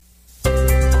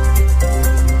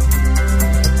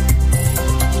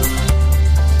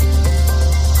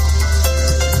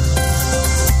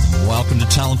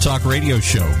Talent Talk Radio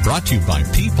Show, brought to you by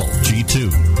People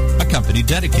G2, a company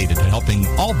dedicated to helping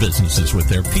all businesses with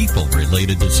their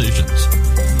people-related decisions.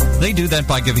 They do that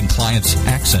by giving clients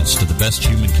access to the best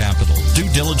human capital, due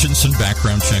diligence and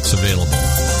background checks available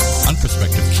on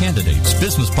prospective candidates,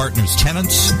 business partners,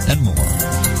 tenants, and more.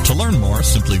 To learn more,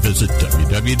 simply visit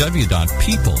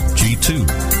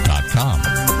www.peopleg2.com.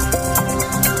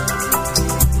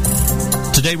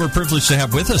 Today, we're privileged to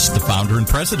have with us the founder and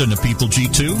president of People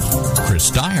G2,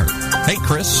 Chris Dyer. Hey,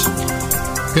 Chris.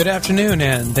 Good afternoon,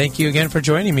 and thank you again for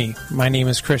joining me. My name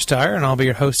is Chris Dyer, and I'll be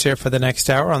your host here for the next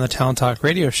hour on the Talent Talk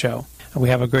Radio Show. We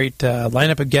have a great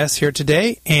lineup of guests here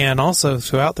today, and also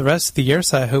throughout the rest of the year,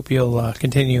 so I hope you'll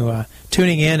continue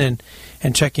tuning in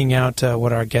and checking out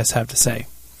what our guests have to say.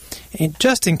 And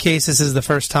just in case this is the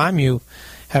first time you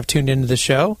have tuned into the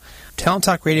show, Talent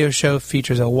Talk Radio Show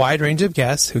features a wide range of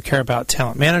guests who care about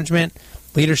talent management,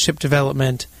 leadership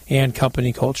development, and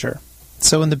company culture.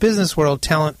 So in the business world,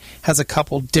 talent has a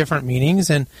couple different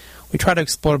meanings, and we try to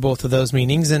explore both of those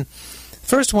meanings. And the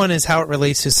first one is how it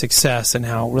relates to success and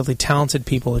how really talented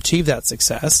people achieve that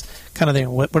success, kind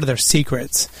of what are their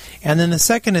secrets. And then the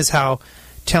second is how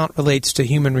talent relates to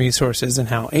human resources and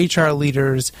how HR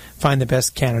leaders find the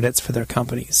best candidates for their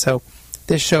companies. So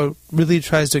this show really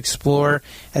tries to explore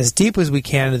as deep as we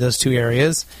can into those two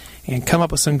areas and come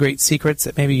up with some great secrets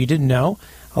that maybe you didn't know,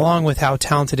 along with how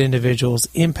talented individuals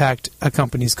impact a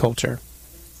company's culture.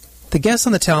 The guests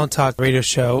on the Talent Talk Radio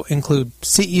Show include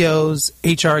CEOs,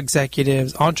 HR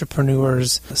executives,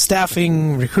 entrepreneurs,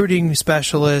 staffing, recruiting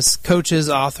specialists, coaches,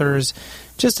 authors,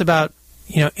 just about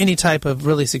any type of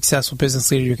really successful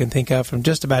business leader you can think of from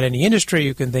just about any industry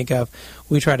you can think of.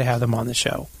 We try to have them on the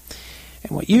show.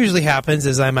 And what usually happens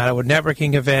is I'm at a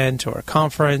networking event or a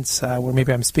conference where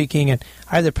maybe I'm speaking, and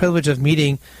I have the privilege of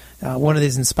meeting one of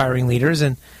these inspiring leaders,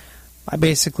 and I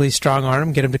basically strong-arm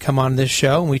them, get them to come on this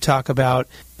show, and we talk about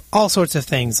all sorts of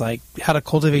things like how to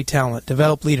cultivate talent,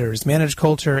 develop leaders, manage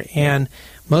culture, and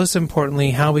most importantly,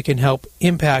 how we can help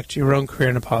impact your own career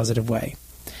in a positive way.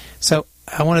 So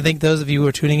I want to thank those of you who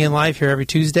are tuning in live here every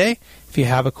Tuesday. If you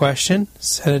have a question,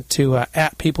 send it to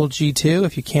 @PeopleG2.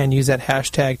 If you can, use that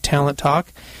hashtag TalentTalk.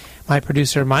 My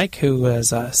producer, Mike, who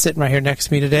is sitting right here next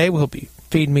to me today, will be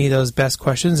feeding me those best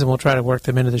questions, and we'll try to work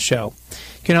them into the show.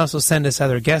 You can also send us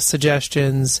other guest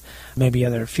suggestions, maybe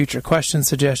other future question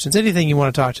suggestions, anything you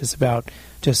want to talk to us about,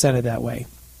 just send it that way.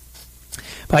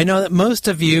 But I know that most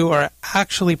of you are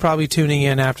actually probably tuning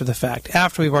in after the fact,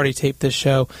 after we've already taped this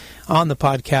show on the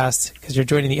podcast, because you're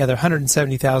joining the other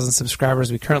 170,000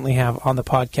 subscribers we currently have on the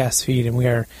podcast feed, and we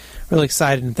are really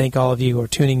excited and thank all of you who are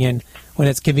tuning in when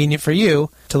it's convenient for you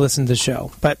to listen to the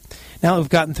show. But now that we've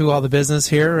gotten through all the business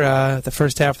here, the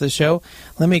first half of the show,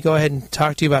 let me go ahead and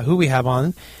talk to you about who we have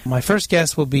on. My first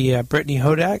guest will be Brittany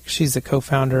Hodak. She's the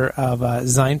co-founder of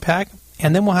ZinePak.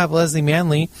 And then we'll have Leslie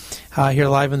Manley here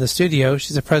live in the studio.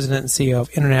 She's the president and CEO of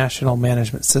International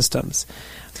Management Systems.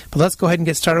 But let's go ahead and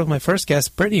get started with my first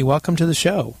guest. Brittany, welcome to the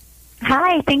show.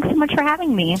 Hi, thanks so much for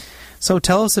having me. So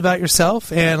tell us about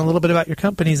yourself and a little bit about your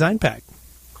company, ZinePak.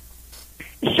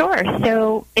 Sure.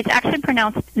 So it's actually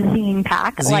pronounced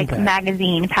ZinePak, like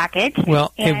magazine package.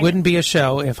 Well, it wouldn't be a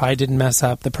show if I didn't mess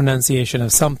up the pronunciation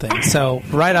of something. So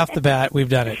right off the bat, we've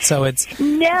done it. So it's...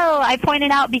 No, I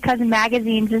pointed out because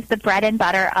magazines is the bread and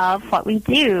butter of what we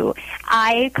do.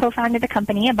 I co-founded the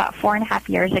company about 4.5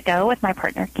 years ago with my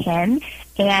partner, Kim,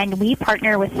 and we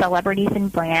partner with celebrities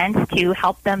and brands to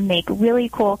help them make really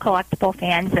cool collectible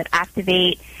fans that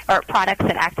activate, or products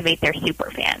that activate their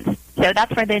super fans. So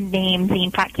that's where the name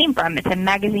ZinePak came from. It's a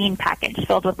magazine package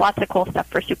filled with lots of cool stuff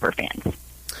for super fans.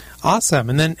 Awesome.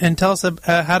 And tell us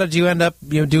how did you end up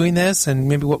doing this, and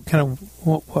maybe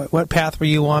what path were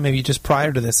you on, maybe just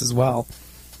prior to this as well?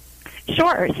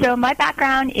 Sure. So my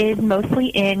background is mostly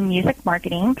in music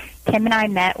marketing. Tim and I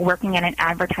met working at an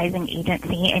advertising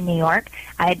agency in New York.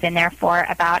 I had been there for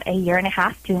about 1.5 years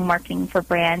doing marketing for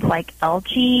brands like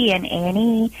LG and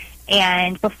A&E.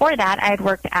 And before that, I had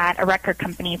worked at a record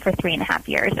company for 3.5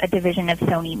 years, a division of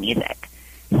Sony Music.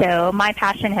 So my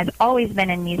passion has always been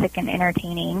in music and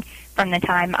entertaining from the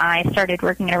time I started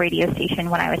working at a radio station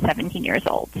when I was 17 years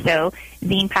old. So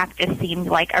ZinePak just seemed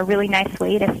like a really nice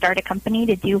way to start a company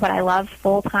to do what I love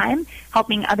full-time,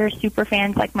 helping other super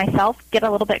fans like myself get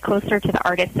a little bit closer to the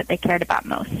artists that they cared about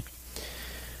most.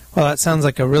 Well, that sounds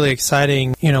like a really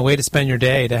exciting, way to spend your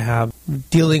day, to have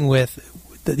dealing with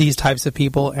these types of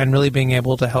people and really being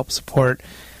able to help support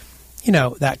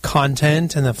that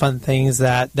content and the fun things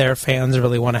that their fans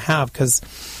really want to have, because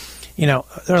there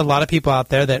are a lot of people out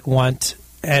there that want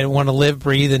to live,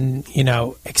 breathe, and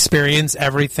experience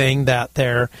everything that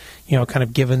their kind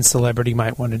of given celebrity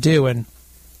might want to do. And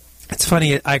it's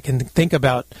funny, I can think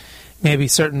about maybe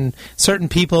certain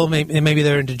people, maybe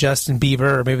they're into Justin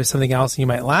Bieber or maybe something else, and you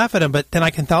might laugh at them. But then I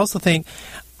can also think,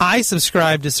 I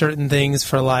subscribe to certain things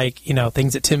for, like, you know,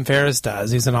 things that Tim Ferriss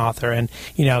does, who's an author, and,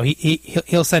 you know,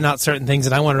 he'll send out certain things,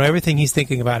 and I want to know everything he's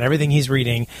thinking about, everything he's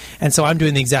reading, and so I'm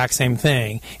doing the exact same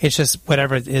thing. It's just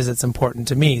whatever it is that's important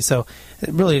to me. So it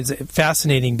really is a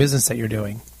fascinating business that you're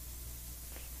doing.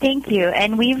 Thank you.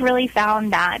 And we've really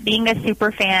found that being a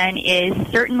super fan is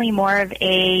certainly more of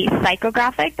a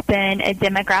psychographic than a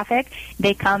demographic.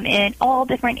 They come in all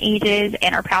different ages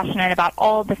and are passionate about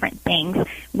all different things.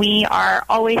 We are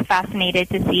always fascinated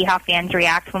to see how fans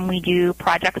react when we do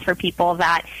projects for people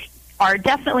that are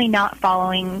definitely not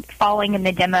falling in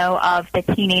the demo of the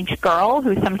teenage girl,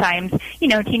 who sometimes, you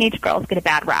know, teenage girls get a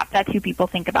bad rap. That's who people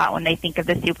think about when they think of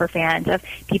the super fans of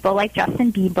people like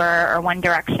Justin Bieber or One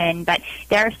Direction. But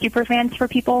there are super fans for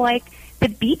people like the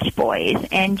Beach Boys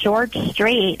and George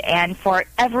Strait, and for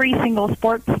every single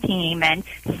sports team, and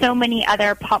so many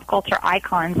other pop culture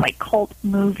icons like cult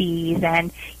movies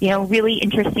and, you know, really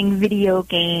interesting video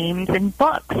games and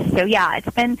books. So yeah,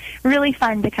 it's been really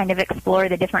fun to kind of explore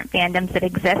the different fandoms that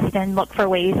exist and look for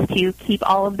ways to keep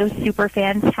all of those super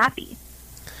fans happy.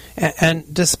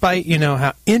 And despite, you know,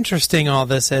 how interesting all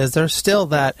this is, there's still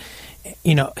that,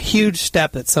 you know, huge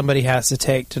step that somebody has to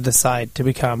take to decide to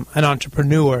become an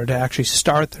entrepreneur, to actually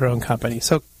start their own company.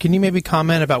 So can you maybe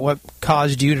comment about what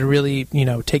caused you to really, you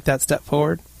know, take that step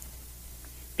forward?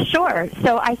 Sure.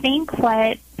 So I think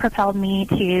what propelled me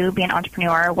to be an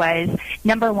entrepreneur was,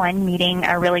 number one, meeting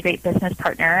a really great business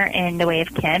partner in the way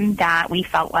of Kim, that we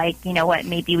felt like, you know what,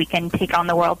 maybe we can take on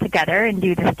the world together and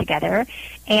do this together.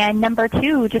 And number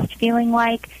two, just feeling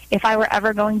like if I were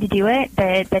ever going to do it,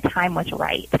 the time was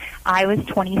right. I was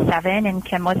 27 and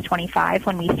Kim was 25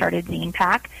 when we started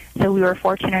ZinePak, so we were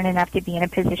fortunate enough to be in a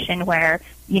position where,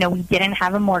 you know, we didn't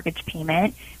have a mortgage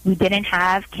payment, we didn't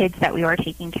have kids that we were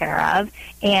taking care of,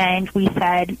 and we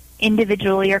said,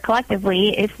 individually or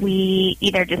collectively, if we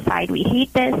either decide we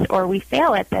hate this or we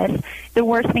fail at this, the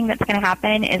worst thing that's going to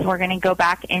happen is we're going to go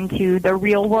back into the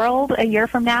real world a year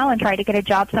from now and try to get a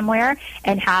job somewhere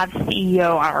and have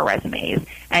CEO on our resumes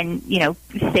and, you know,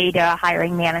 say to a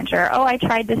hiring manager, oh, I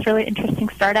tried this really interesting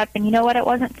startup and you know what, it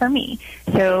wasn't for me.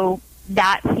 So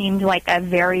that seemed like a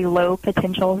very low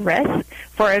potential risk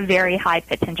for a very high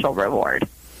potential reward.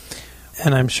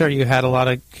 And I'm sure you had a lot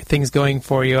of things going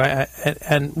for you.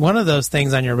 And one of those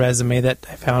things on your resume that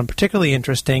I found particularly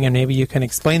interesting, and maybe you can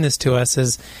explain this to us,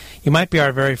 is you might be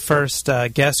our very first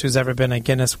guest who's ever been a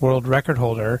Guinness World Record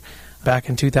holder back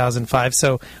in 2005.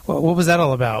 So what was that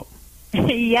all about?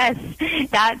 Yes,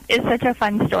 that is such a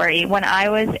fun story. When I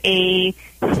was a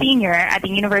senior at the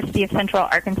University of Central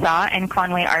Arkansas in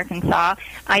Conway, Arkansas,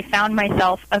 I found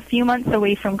myself a few months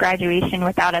away from graduation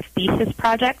without a thesis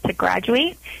project to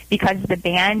graduate because the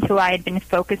band who I had been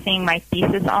focusing my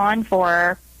thesis on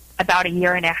for about a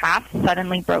year and a half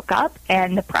suddenly broke up,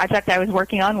 and the project I was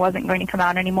working on wasn't going to come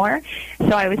out anymore. So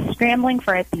I was scrambling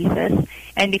for a thesis,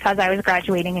 and because I was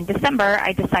graduating in December,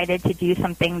 I decided to do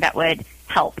something that would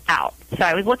help out. So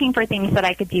I was looking for things that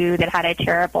I could do that had a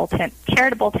charitable tent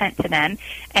to them,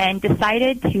 and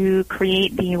decided to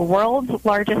create the world's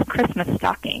largest Christmas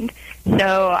stocking.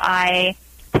 So I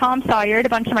Tom Sawyered a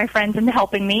bunch of my friends into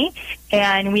helping me,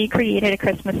 and we created a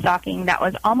Christmas stocking that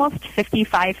was almost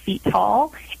 55 feet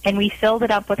tall, and we filled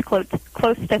it up with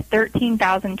close to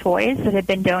 13,000 toys that had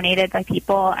been donated by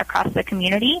people across the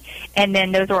community, and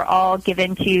then those were all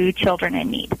given to children in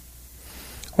need.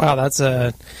 Wow, that's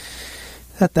a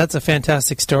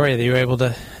fantastic story that you were able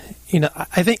to, you know,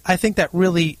 I think that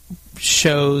really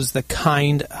shows the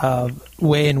kind of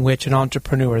way in which an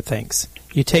entrepreneur thinks.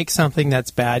 You take something that's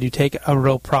bad, you take a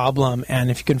real problem, and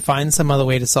if you can find some other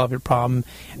way to solve your problem,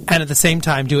 and at the same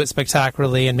time do it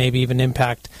spectacularly and maybe even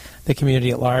impact the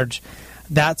community at large,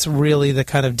 that's really the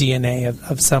kind of DNA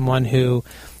of someone who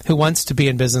wants to be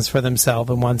in business for themselves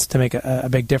and wants to make a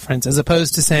big difference, as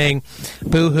opposed to saying,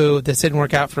 boo-hoo, this didn't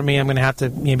work out for me, I'm going to have to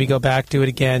maybe go back, do it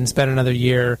again, spend another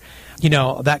year, you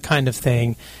know, that kind of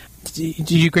thing.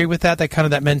 Do you agree with that?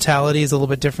 That mentality is a little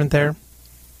bit different there?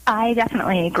 I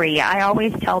definitely agree. I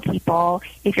always tell people,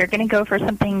 if you're going to go for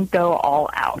something, go all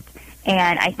out.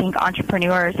 And I think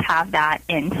entrepreneurs have that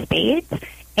in spades.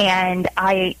 And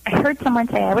I heard someone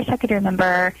say, I wish I could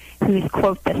remember whose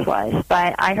quote this was,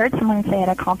 but I heard someone say at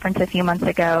a conference a few months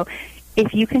ago,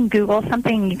 if you can Google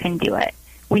something, you can do it.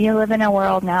 We live in a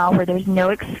world now where there's no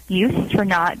excuse for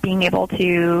not being able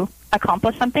to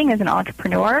accomplish something as an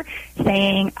entrepreneur.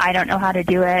 Saying, I don't know how to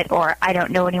do it, or I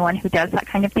don't know anyone who does that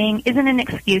kind of thing, isn't an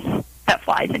excuse that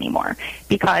flies anymore.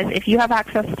 Because if you have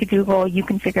access to Google, you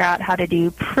can figure out how to do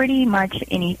pretty much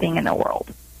anything in the world.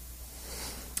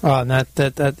 Oh, and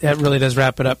that really does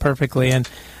wrap it up perfectly. And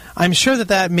I'm sure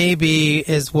that maybe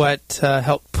is what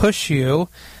helped push you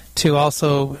to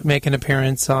also make an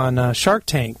appearance on Shark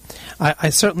Tank. I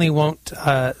certainly won't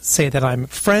say that I'm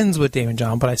friends with Daymond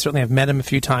John, but I certainly have met him a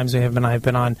few times. I've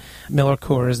been on Miller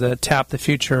Coors, the Tap the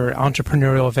Future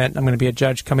entrepreneurial event. I'm going to be a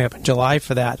judge coming up in July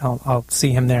for that. I'll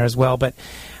see him there as well. But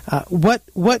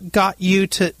what got you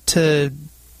to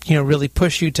really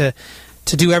push you to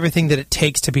do everything that it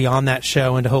takes to be on that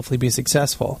show and to hopefully be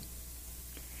successful?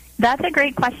 That's a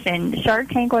great question. Shark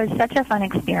Tank was such a fun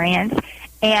experience,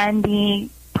 and the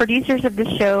producers of the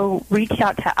show reached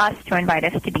out to us to invite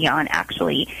us to be on,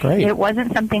 actually. Great. It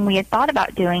wasn't something we had thought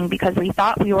about doing because we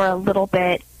thought we were a little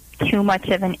bit too much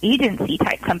of an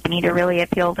agency-type company to really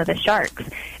appeal to the sharks.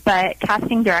 But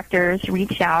casting directors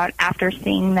reached out after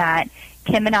seeing that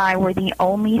Kim and I were the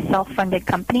only self-funded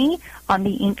company on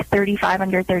the Inc. 35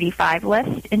 Under 35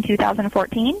 list in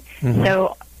 2014. Mm-hmm.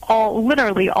 So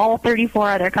literally all 34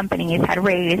 other companies had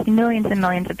raised millions and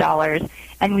millions of dollars,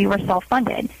 and we were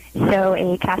self-funded. So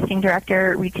a casting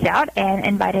director reached out and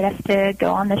invited us to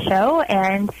go on the show,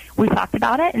 and we talked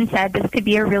about it and said this could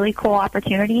be a really cool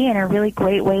opportunity and a really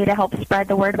great way to help spread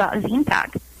the word about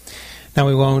ZinePak. Now,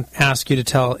 we won't ask you to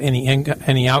tell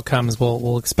any outcomes.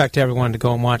 We'll expect everyone to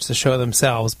go and watch the show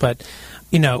themselves. But,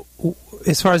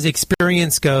 as far as the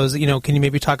experience goes, can you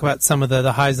maybe talk about some of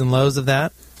the highs and lows of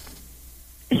that?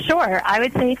 Sure. I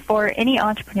would say for any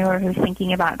entrepreneur who's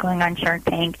thinking about going on Shark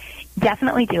Tank,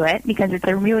 definitely do it because it's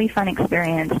a really fun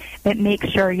experience, but make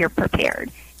sure you're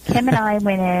prepared. Kim and I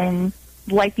went in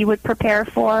like you would prepare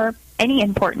for any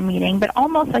important meeting, but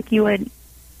almost like you would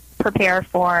prepare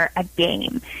for a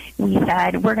game. We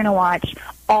said, we're going to watch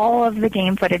all of the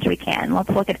game footage we can. Let's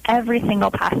look at every single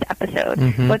past episode.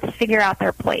 Mm-hmm. Let's figure out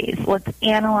their plays. Let's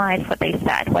analyze what they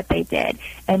said, what they did,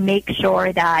 and make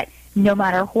sure that no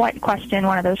matter what question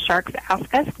one of those sharks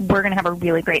ask us, we're going to have a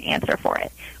really great answer for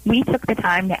it. We took the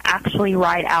time to actually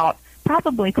write out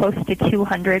probably close to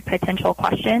 200 potential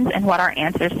questions and what our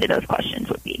answers to those questions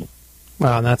would be.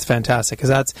 Wow, and that's fantastic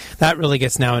because that really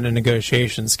gets now into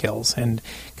negotiation skills and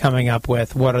coming up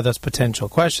with what are those potential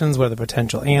questions, what are the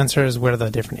potential answers, what are the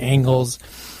different angles.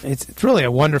 It's really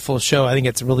a wonderful show. I think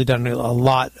it's really done a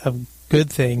lot of good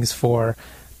things for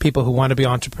people who want to be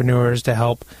entrepreneurs to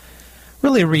help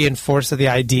really reinforce the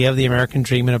idea of the American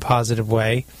dream in a positive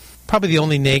way. Probably the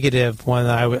only negative one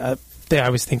that I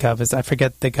always think of is I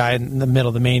forget the guy in the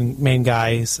middle, the main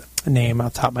guy's name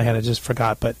off the top of my head. I just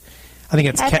forgot, but I think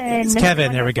it's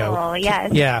Kevin. There we go.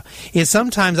 Yes. Yeah. Is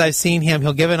sometimes I've seen him,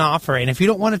 he'll give an offer, and if you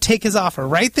don't want to take his offer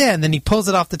right then he pulls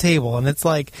it off the table. And it's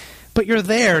like, but you're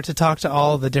there to talk to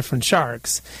all the different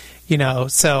sharks,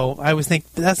 So I always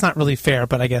think that's not really fair,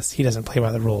 but I guess he doesn't play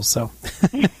by the rules, so.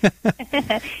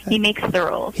 He makes the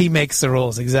rules. He makes the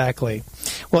rules, exactly.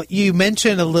 Well, you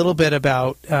mentioned a little bit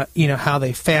about, how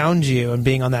they found you and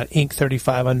being on that Inc.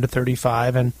 35 Under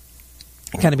 35 and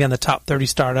kind of be on the top 30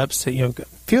 startups, a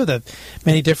few of the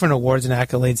many different awards and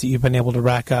accolades that you've been able to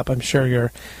rack up. I'm sure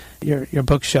your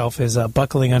bookshelf is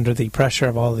buckling under the pressure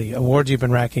of all the awards you've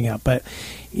been racking up. But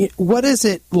what is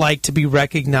it like to be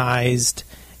recognized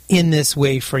in this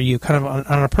way for you, kind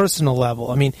of on a personal level?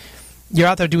 I mean, you're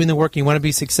out there doing the work, and you want to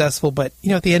be successful, but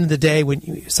at the end of the day,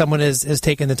 when someone has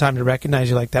taken the time to recognize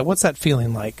you like that, what's that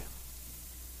feeling like?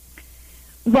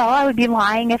 Well, I would be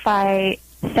lying if I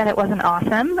said it wasn't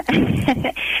awesome.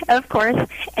 Of course,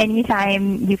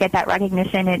 anytime you get that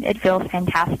recognition, it feels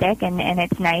fantastic, and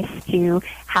it's nice to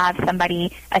have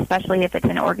somebody, especially if it's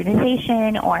an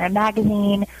organization or a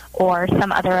magazine or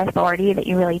some other authority that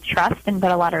you really trust and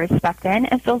put a lot of respect in.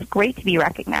 It feels great to be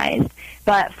recognized.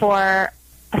 But for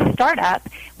a startup,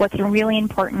 what's really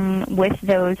important with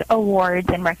those awards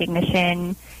and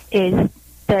recognition is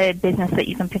the business that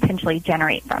you can potentially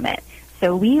generate from it.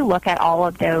 So we look at all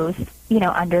of those,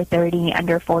 under 30,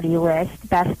 under 40 lists,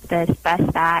 best this,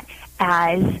 best that,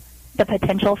 as the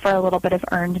potential for a little bit of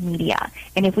earned media.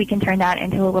 And if we can turn that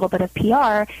into a little bit of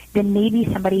PR, then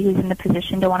maybe somebody who's in the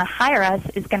position to want to hire us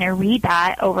is going to read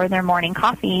that over their morning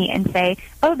coffee and say,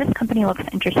 oh, this company looks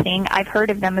interesting. I've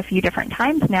heard of them a few different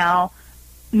times now.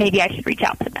 Maybe I should reach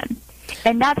out to them.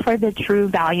 And that's where the true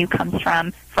value comes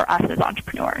from for us as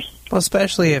entrepreneurs. Well,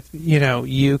 especially if,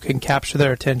 you can capture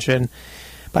their attention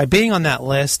by being on that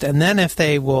list, and then if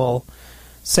they will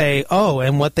say, oh,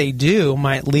 and what they do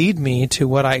might lead me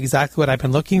to exactly what I've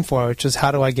been looking for, which is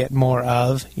how do I get more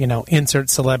of, insert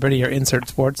celebrity or insert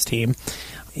sports team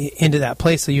into that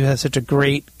place, so you have such a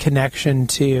great connection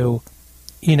to,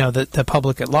 the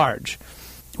public at large.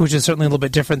 which is certainly a little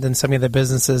bit different than some of the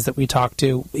businesses that we talk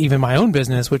to, even my own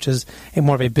business, which is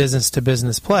more of a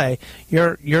business-to-business play.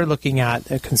 You're looking at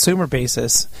a consumer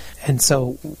basis, and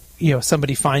so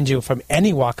somebody finds you from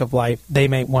any walk of life, they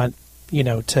may want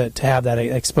to have that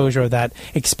exposure or that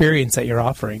experience that you're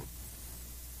offering.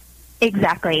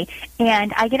 Exactly.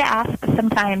 And I get asked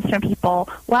sometimes from people,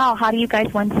 wow, how do you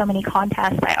guys win so many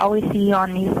contests? I always see you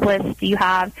on these lists. Do you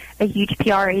have a huge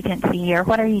PR agency, or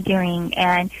what are you doing?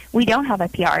 And we don't have a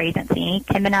PR agency.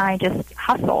 Kim and I just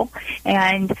hustle.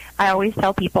 And I always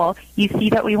tell people, you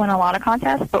see that we win a lot of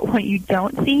contests, but what you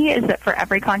don't see is that for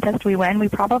every contest we win, we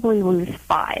probably lose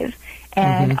 5.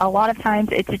 And a lot of times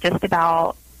it's just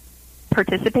about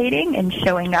participating and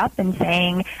showing up and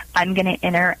saying, I'm going to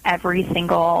enter every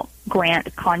single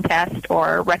grant contest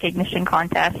or recognition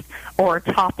contest or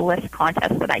top list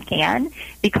contest that I can,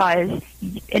 because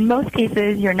in most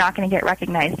cases you're not going to get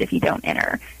recognized if you don't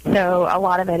enter. So a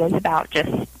lot of it is about just,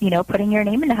 putting your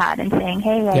name in the hat and saying,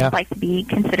 hey, I'd like to be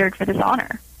considered for this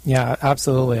honor. Yeah,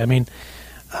 absolutely. I mean,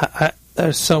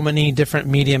 there's so many different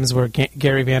mediums where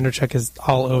Gary Vaynerchuk is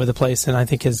all over the place, and I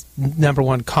think his number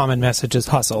one common message is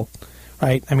hustle.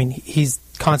 Right? I mean, he's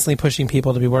constantly pushing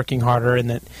people to be working harder,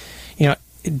 and that,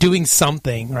 doing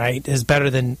something, right, is better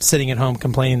than sitting at home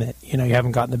complaining that, you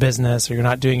haven't gotten the business or you're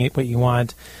not doing it what you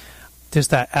want.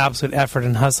 Just that absolute effort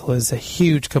and hustle is a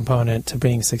huge component to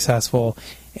being successful.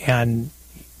 And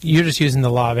you're just using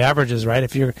the law of averages, right?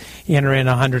 If you enter in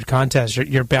 100 contests,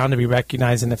 you're bound to be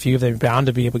recognized in a few of them. You're bound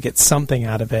to be able to get something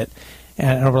out of it.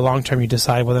 And over long term, you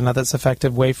decide whether or not that's an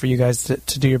effective way for you guys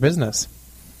to do your business.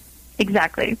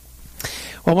 Exactly.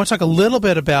 Well, I want to talk a little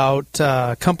bit about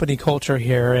company culture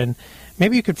here, and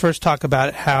maybe you could first talk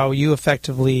about how you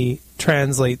effectively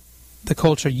translate the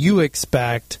culture you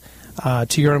expect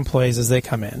to your employees as they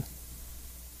come in.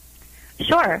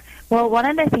 Sure. Well, one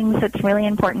of the things that's really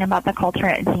important about the culture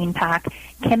at ZinePak,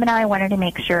 Kim and I wanted to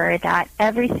make sure that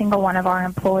every single one of our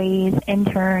employees,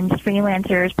 interns,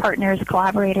 freelancers, partners,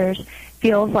 collaborators,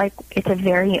 feels like it's a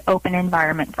very open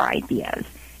environment for ideas.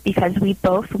 Because we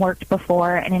both worked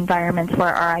before in environments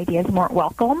where our ideas weren't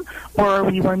welcome, or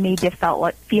we were made to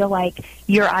feel like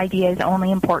your idea is only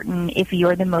important if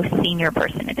you're the most senior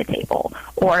person at the table,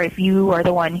 or if you are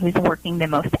the one who's working the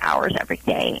most hours every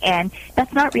day. And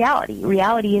that's not reality.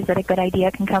 Reality is that a good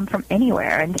idea can come from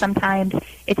anywhere, and sometimes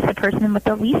it's the person with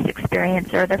the least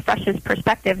experience or the freshest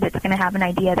perspective that's going to have an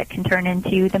idea that can turn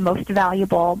into the most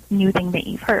valuable new thing that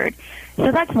you've heard.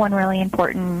 So that's one really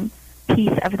important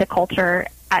piece of the culture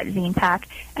at ZinePak,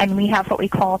 and we have what we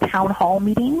call town hall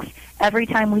meetings. Every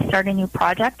time we start a new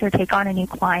project or take on a new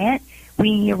client,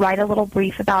 we write a little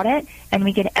brief about it, and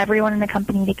we get everyone in the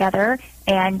company together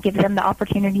and give them the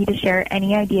opportunity to share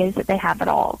any ideas that they have at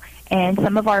all. And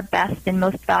some of our best and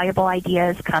most valuable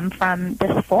ideas come from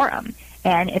this forum,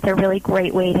 and it's a really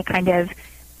great way to kind of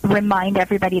remind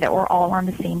everybody that we're all on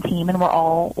the same team and we're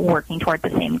all working toward the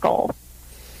same goal.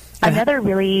 Another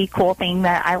really cool thing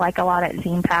that I like a lot at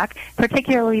ZinePak,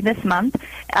 particularly this month,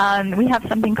 we have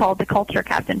something called the Culture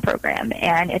Captain Program,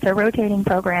 and it's a rotating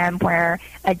program where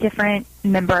a different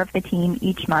member of the team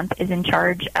each month is in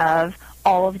charge of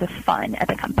all of the fun at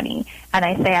the company. And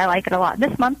I say I like it a lot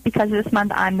this month because this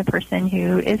month I'm the person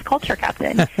who is Culture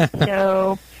Captain.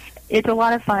 So it's a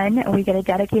lot of fun. We get a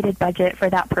dedicated budget for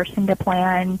that person to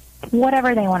plan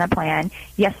whatever they want to plan.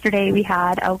 Yesterday we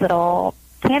had a little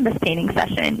canvas painting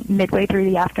session midway through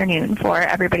the afternoon for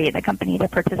everybody at the company to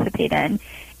participate in.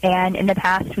 And in the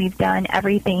past, we've done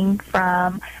everything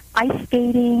from ice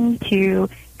skating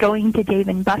to going to Dave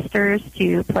 & Buster's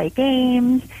to play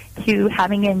games to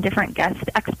having in different guest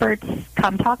experts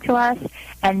come talk to us.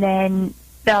 And then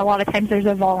a lot of times there's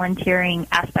a volunteering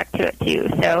aspect to it too.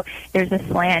 So there's a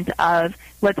slant of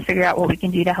let's figure out what we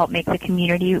can do to help make the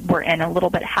community we're in a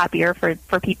little bit happier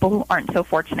for people who aren't so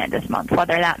fortunate this month,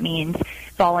 whether that means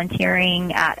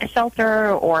volunteering at a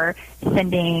shelter or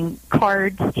sending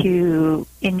cards to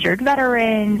injured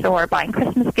veterans or buying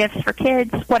Christmas gifts for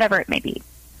kids, whatever it may be.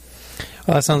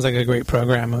 Well, that sounds like a great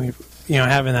program. I mean,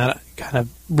 having that kind of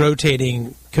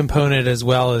rotating component as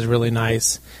well is really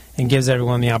nice and gives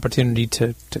everyone the opportunity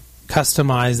to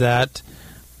customize that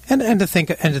and to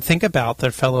think about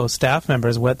their fellow staff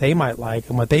members, what they might like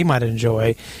and what they might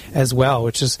enjoy as well,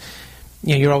 which is,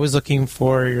 you're always looking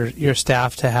for your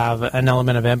staff to have an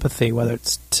element of empathy, whether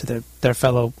it's to their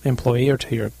fellow employee or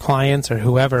to your clients or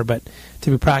whoever, but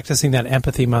to be practicing that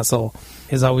empathy muscle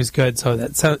is always good. So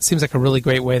that seems like a really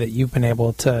great way that you've been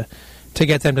able to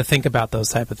get them to think about those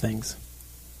type of things.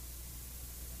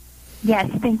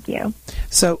 Yes, thank you.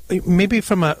 So maybe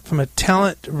from a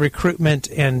talent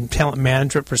recruitment and talent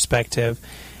management perspective,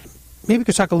 maybe you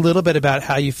could talk a little bit about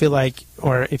how you feel like,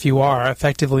 or if you are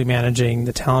effectively managing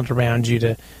the talent around you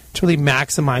to really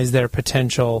maximize their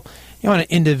potential, on an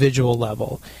individual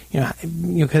level.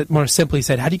 You could more simply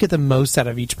said, how do you get the most out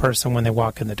of each person when they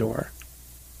walk in the door?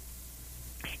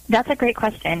 That's a great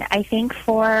question. I think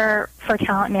for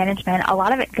talent management, a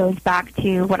lot of it goes back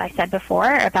to what I said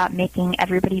before about making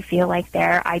everybody feel like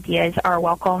their ideas are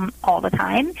welcome all the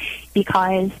time,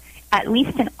 because at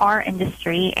least in our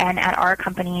industry and at our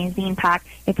company, ZinePak,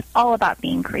 it's all about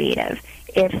being creative.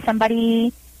 If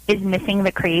somebody is missing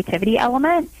the creativity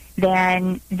element,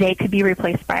 then they could be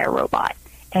replaced by a robot.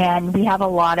 And we have a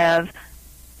lot of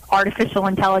artificial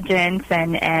intelligence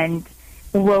and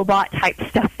robot-type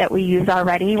stuff that we use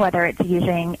already, whether it's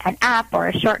using an app or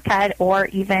a shortcut, or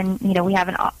even, we have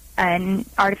an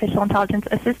artificial intelligence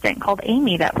assistant called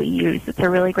Amy that we use. It's a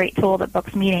really great tool that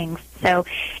books meetings. So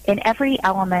in every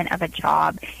element of a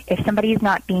job, if somebody is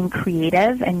not being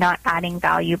creative and not adding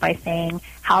value by saying,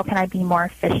 how can I be more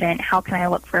efficient? How can I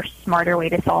look for a smarter way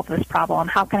to solve this problem?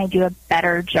 How can I do a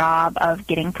better job of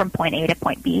getting from point A to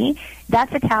point B?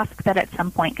 That's a task that at some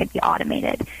point could be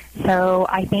automated. So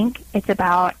I think it's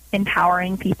about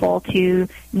empowering people to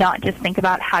not just think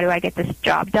about how do I get this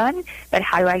job done, but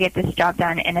how do I get this job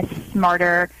done in a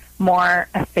smarter, more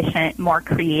efficient, more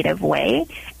creative way,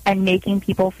 and making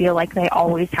people feel like they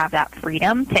always have that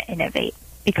freedom to innovate.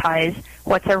 Because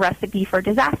what's a recipe for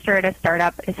disaster at a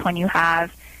startup is when you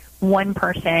have one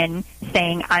person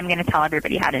saying, I'm going to tell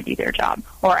everybody how to do their job,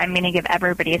 or I'm going to give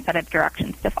everybody a set of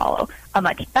directions to follow. A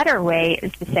much better way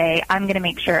is to say, I'm going to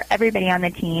make sure everybody on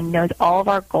the team knows all of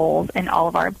our goals and all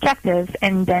of our objectives,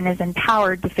 and then is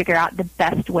empowered to figure out the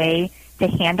best way to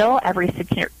handle every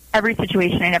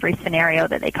situation and every scenario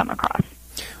that they come across.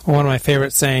 Well, one of my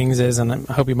favorite sayings is, and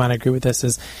I hope you might agree with this,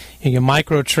 is you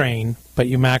micro-train, but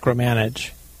you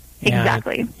macro-manage.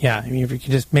 Exactly. Yeah, if you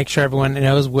can just make sure everyone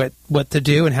knows what to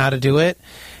do and how to do it,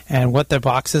 and what their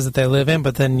boxes that they live in,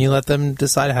 but then you let them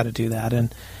decide how to do that.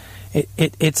 And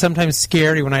it's sometimes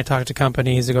scary when I talk to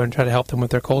companies to go and try to help them with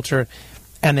their culture,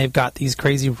 and they've got these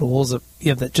crazy rules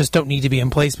that just don't need to be in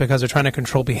place because they're trying to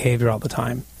control behavior all the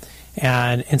time.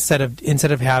 And instead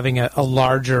of having a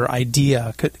larger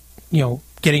idea,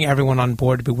 getting everyone on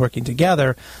board to be working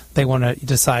together, they want to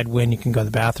decide when you can go to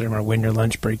the bathroom or when your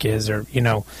lunch break is, or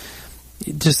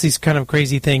just these kind of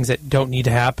crazy things that don't need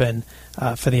to happen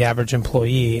for the average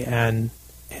employee, and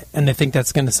they think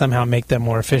that's going to somehow make them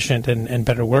more efficient and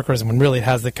better workers, when really it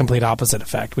has the complete opposite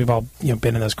effect. We've all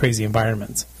been in those crazy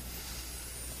environments.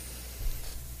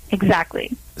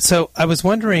 Exactly. So I was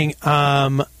wondering,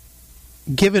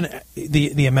 given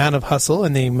the amount of hustle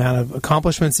and the amount of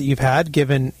accomplishments that you've had,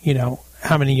 given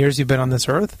how many years you've been on this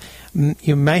earth,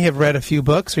 you may have read a few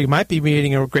books, or you might be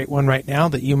reading a great one right now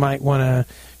that you might want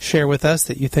to share with us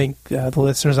that you think the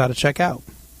listeners ought to check out.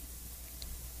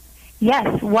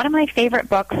 Yes, one of my favorite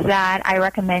books that I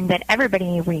recommend that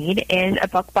everybody read is a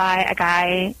book by a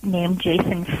guy named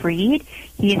Jason Fried.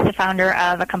 He's the founder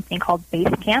of a company called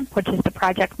Basecamp, which is the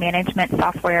project management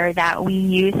software that we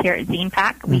use here at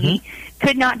ZinePak. Mm-hmm. We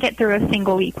could not get through a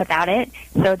single week without it.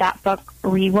 So that book,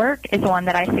 Rework, is one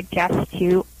that I suggest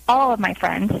to all of my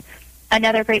friends.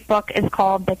 Another great book is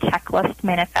called The Checklist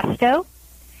Manifesto.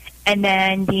 And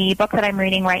then the book that I'm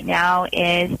reading right now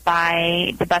is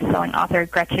by the best-selling author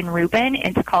Gretchen Rubin.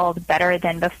 It's called Better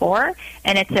Than Before,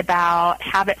 and it's about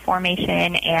habit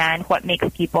formation and what makes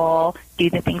people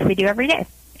do the things they do every day.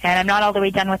 And I'm not all the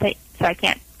way done with it, so I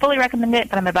can't fully recommend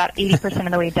it, but I'm about 80%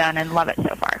 of the way done and love it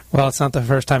so far. Well, it's not the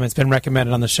first time it's been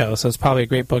recommended on the show, so it's probably a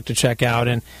great book to check out.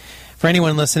 And for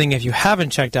anyone listening, if you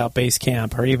haven't checked out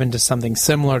Basecamp or even just something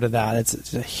similar to that,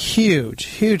 it's a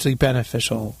hugely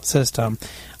beneficial system.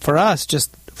 For us,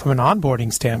 just from an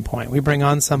onboarding standpoint, we bring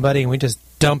on somebody and we just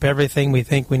dump everything we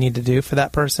think we need to do for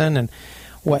that person, and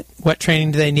what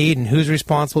training do they need and who's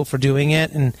responsible for doing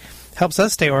it, and helps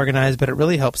us stay organized, but it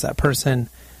really helps that person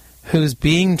who's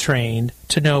being trained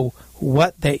to know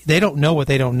what they don't know what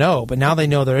they don't know, but now they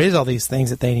know there is all these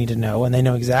things that they need to know, and they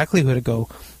know exactly who to go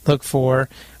look for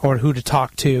or who to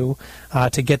talk to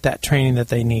get that training that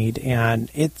they need. And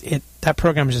that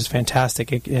program is just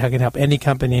fantastic. It can help any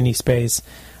company, any space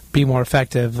be more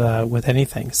effective with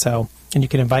anything. So, and you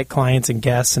can invite clients and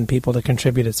guests and people to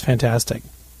contribute. It's fantastic.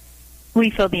 We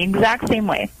feel the exact same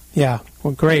way. Yeah,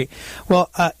 well, great. Well,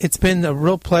 it's been a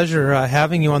real pleasure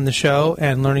having you on the show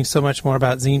and learning so much more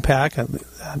about ZinePak.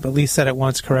 I at least said it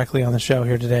once correctly on the show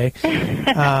here today.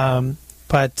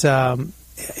 But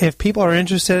if people are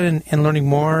interested in learning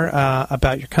more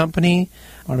about your company,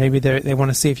 or maybe they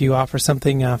want to see if you offer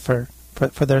something for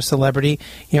their celebrity,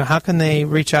 how can they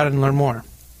reach out and learn more?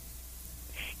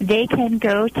 they can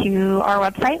go to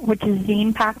our website, which is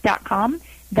ZinePak.com.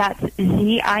 That's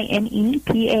ZinePak.com,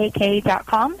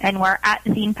 and we're at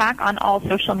ZinePak on all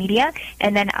social media,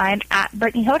 and then I'm at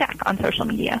Brittany Hodak on social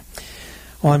media.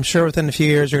 Well, I'm sure within a few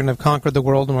years you're going to have conquered the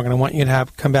world, and we're going to want you to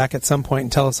come back at some point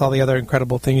and tell us all the other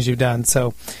incredible things you've done.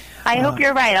 So, I hope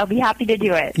you're right. I'll be happy to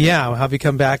do it. Yeah, we'll have you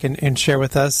come back and share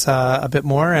with us a bit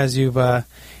more as you've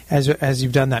as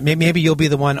you've done that. Maybe you'll be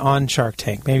the one on Shark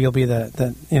Tank. Maybe you'll be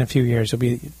the in a few years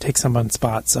you'll take someone's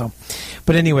spot. So,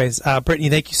 but anyways, Brittany,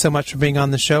 thank you so much for being on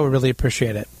the show. We really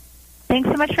appreciate it. Thanks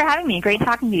so much for having me. Great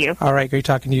talking to you. All right, great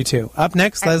talking to you too. Up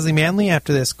next, Leslie Manley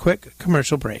after this quick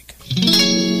commercial break.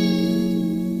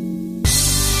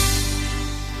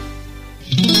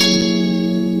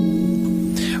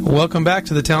 Welcome back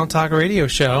to the Talent Talk Radio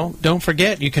Show. Don't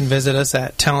forget, you can visit us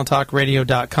at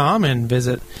talenttalkradio.com and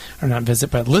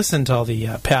listen to all the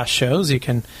past shows. You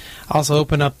can also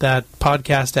open up that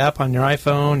podcast app on your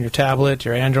iPhone, your tablet,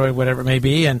 your Android, whatever it may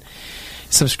be, and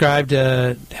subscribe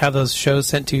to have those shows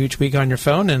sent to you each week on your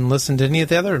phone and listen to any of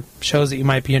the other shows that you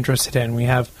might be interested in. We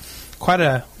have quite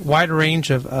a wide range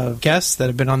of guests that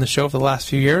have been on the show for the last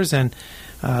few years, and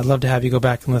I'd love to have you go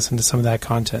back and listen to some of that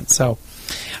content. So,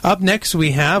 up next,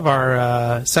 we have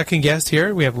our second guest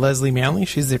here. We have Leslie Manley.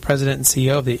 She's the president and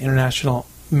CEO of the International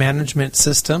Management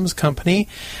Systems Company,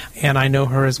 and I know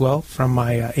her as well from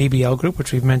my ABL group,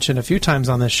 which we've mentioned a few times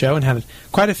on this show and had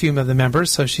quite a few of the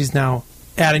members, so she's now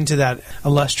adding to that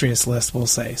illustrious list, we'll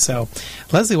say. So,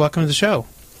 Leslie, welcome to the show.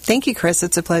 Thank you, Chris.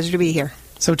 It's a pleasure to be here.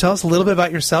 So tell us a little bit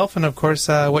about yourself and, of course,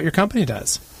 what your company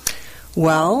does.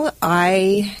 Well,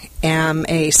 I am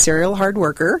a serial hard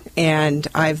worker, and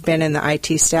I've been in the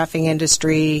IT staffing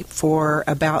industry for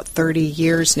about 30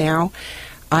 years now.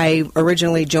 I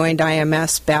originally joined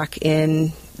IMS back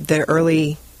in the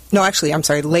late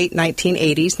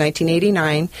 1980s,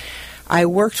 1989. I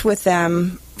worked with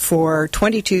them for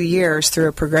 22 years through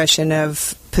a progression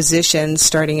of positions,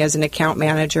 starting as an account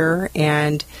manager,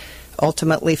 and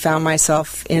ultimately found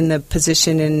myself in the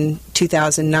position in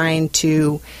 2009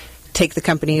 to take the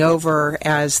company over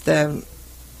as the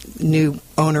new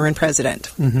owner and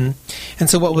president. Mm-hmm. And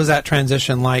so what was that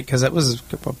transition like? Because it was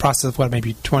a process of,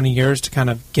 maybe 20 years to kind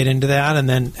of get into that and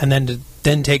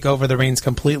then take over the reins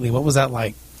completely. What was that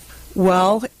like?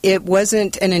 Well, it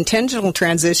wasn't an intentional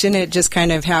transition. It just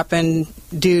kind of happened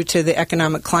due to the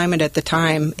economic climate at the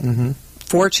time. Mm-hmm.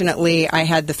 Fortunately, I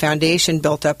had the foundation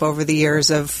built up over the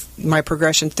years of my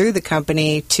progression through the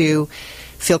company to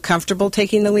feel comfortable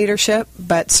taking the leadership,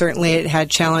 but certainly it had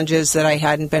challenges that I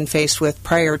hadn't been faced with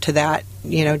prior to that,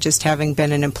 just having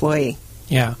been an employee.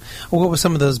 Yeah. Well, what were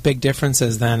some of those big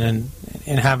differences then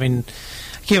in having,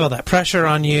 you have all that pressure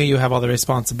on you, you have all the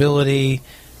responsibility,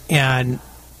 and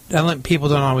people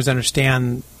don't always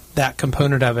understand that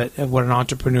component of it, of what an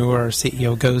entrepreneur or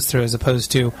CEO goes through, as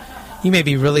opposed to, you may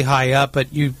be really high up, but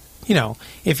if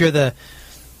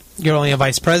you're only a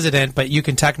vice president, but you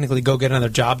can technically go get another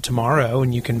job tomorrow,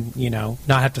 and you can,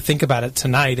 not have to think about it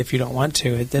tonight if you don't want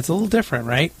to. It's a little different,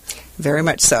 right? Very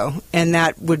much so. And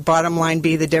that would bottom line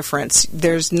be the difference.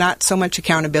 There's not so much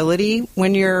accountability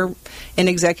when you're an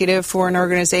executive for an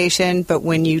organization, but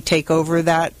when you take over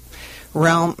that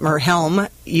realm or helm,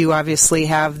 you obviously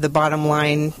have the bottom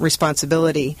line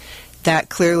responsibility. That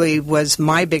clearly was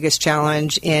my biggest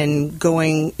challenge in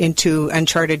going into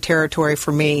uncharted territory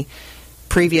for me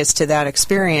previous to that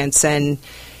experience, and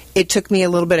it took me a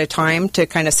little bit of time to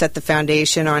kind of set the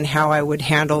foundation on how I would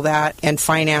handle that and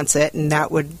finance it, and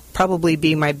that would probably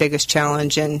be my biggest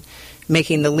challenge in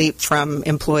making the leap from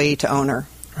employee to owner.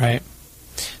 Right.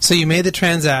 So you made the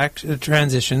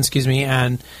transition,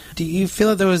 and do you feel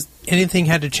that there was anything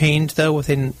had to change, though,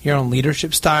 within your own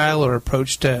leadership style or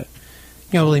approach to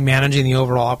really managing the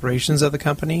overall operations of the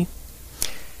company?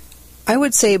 I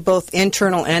would say both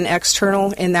internal and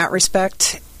external in that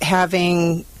respect.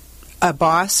 Having a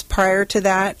boss prior to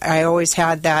that, I always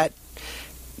had that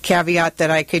caveat that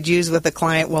I could use with a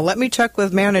client, well, let me check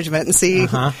with management and see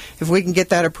if we can get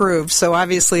that approved. So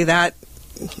obviously that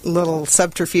little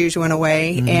subterfuge went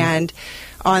away. Mm-hmm. And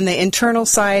on the internal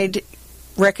side,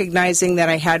 recognizing that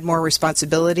I had more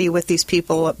responsibility with these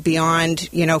people beyond,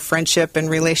 friendship and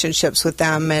relationships with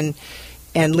them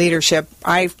and leadership,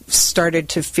 I started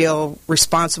to feel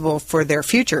responsible for their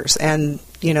futures and,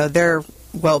 their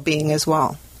well-being as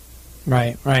well.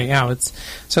 Right. Yeah, it's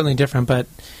certainly different, but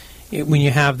when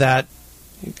you have that,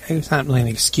 it's not really an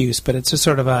excuse, but it's just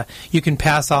sort of you can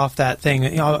pass off that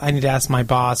thing, I need to ask my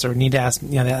boss or need to ask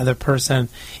the other person.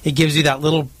 It gives you that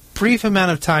little brief amount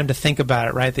of time to think about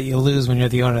it, right, that you lose when you're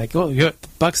the owner. Like, the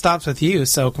buck stops with you,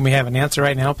 so can we have an answer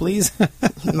right now, please?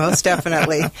 Most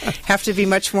definitely. Have to be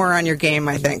much more on your game,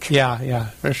 I think. Yeah,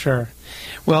 for sure.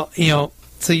 Well,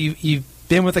 so you've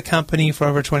been with the company for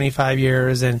over 25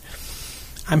 years, and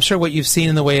I'm sure what you've seen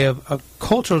in the way of a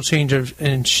cultural change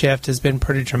and shift has been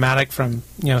pretty dramatic from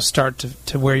start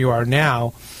to where you are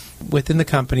now within the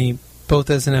company,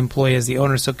 both as an employee, as the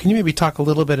owner. So can you maybe talk a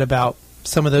little bit about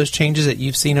some of those changes that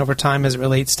you've seen over time as it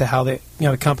relates to how the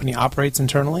company operates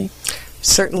internally?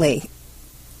 Certainly.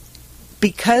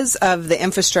 Because of the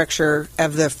infrastructure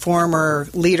of the former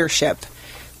leadership,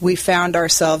 we found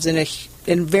ourselves in a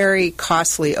very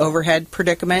costly overhead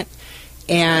predicament.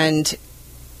 And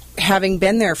having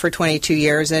been there for 22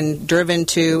 years and driven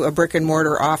to a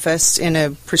brick-and-mortar office in a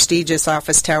prestigious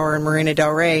office tower in Marina del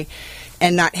Rey,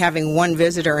 and not having one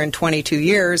visitor in 22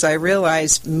 years, I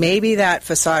realized maybe that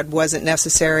facade wasn't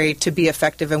necessary to be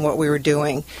effective in what we were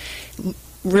doing.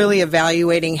 Really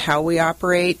evaluating how we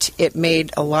operate, it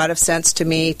made a lot of sense to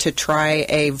me to try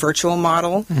a virtual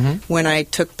model when I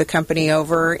took the company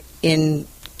over, in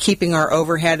keeping our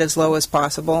overhead as low as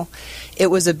possible. It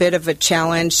was a bit of a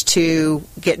challenge to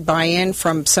get buy-in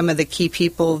from some of the key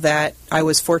people that I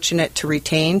was fortunate to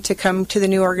retain to come to the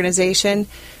new organization.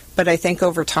 But I think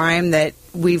over time that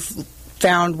we've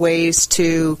found ways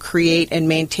to create and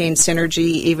maintain synergy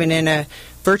even in a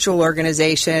virtual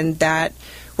organization, that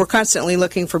we're constantly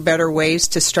looking for better ways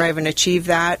to strive and achieve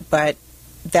that. But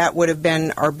that would have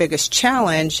been our biggest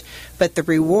challenge. But the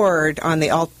reward on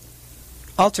the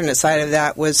alternate side of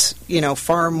that was,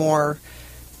 far more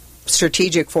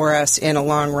strategic for us in a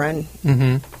long run.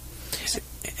 Mm-hmm.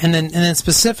 And then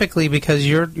specifically because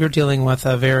you're dealing with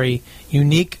a very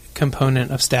unique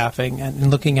component of staffing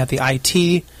and looking at the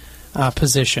IT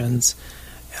positions,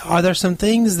 are there some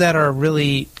things that are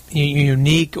really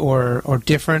unique or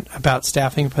different about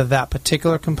staffing for that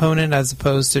particular component as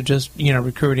opposed to just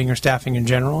recruiting or staffing in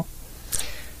general?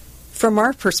 From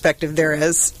our perspective, there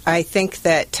is. I think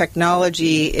that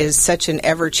technology is such an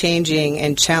ever-changing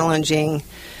and challenging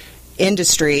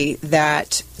industry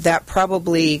that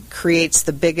probably creates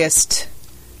the biggest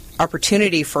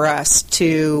opportunity for us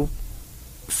to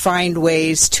find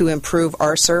ways to improve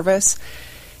our service.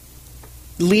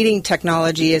 Leading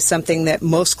technology is something that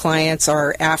most clients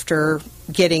are after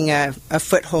getting a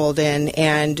foothold in,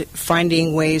 and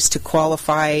finding ways to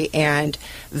qualify and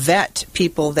vet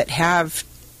people that have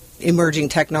emerging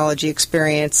technology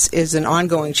experience is an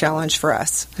ongoing challenge for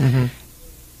us. Mm-hmm.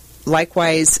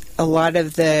 Likewise, a lot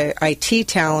of the IT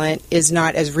talent is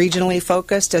not as regionally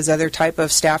focused as other type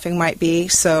of staffing might be,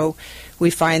 so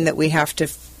we find that we have to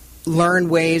learn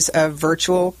ways of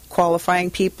virtual qualifying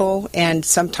people, and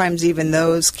sometimes even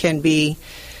those can be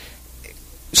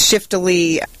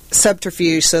shiftily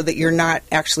subterfuge so that you're not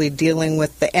actually dealing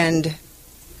with the end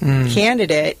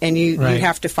candidate, and you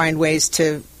have to find ways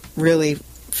to really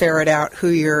ferret out who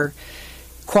you're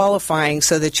qualifying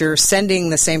so that you're sending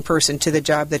the same person to the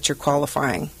job that you're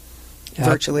qualifying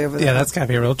virtually over the phone. That's got to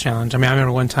be a real challenge. I mean, I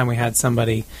remember one time we had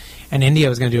somebody, and India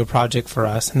was going to do a project for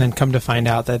us, and then come to find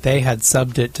out that they had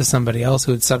subbed it to somebody else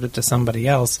who had subbed it to somebody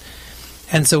else.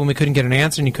 And so when we couldn't get an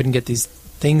answer and you couldn't get these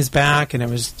things back, and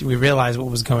we realized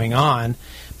what was going on.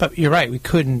 But you're right, we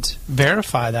couldn't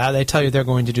verify that. They tell you they're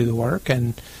going to do the work,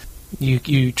 and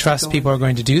you trust people are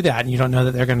going to do that, and you don't know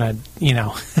that they're going to,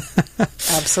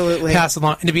 absolutely pass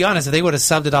along. And to be honest, if they would have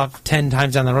subbed it off 10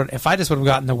 times down the road, if I just would have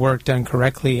gotten the work done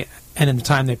correctly and in the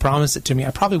time they promised it to me,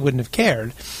 I probably wouldn't have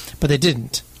cared. But they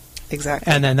didn't.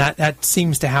 Exactly. And then that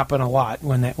seems to happen a lot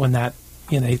when they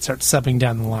start subbing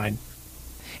down the line.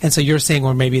 And so you're saying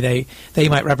where maybe they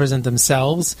might represent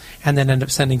themselves and then end up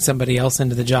sending somebody else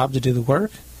into the job to do the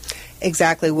work?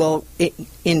 Exactly. Well,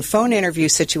 in phone interview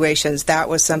situations, that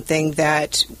was something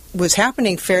that was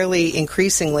happening fairly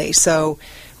increasingly. So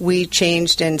we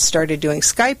changed and started doing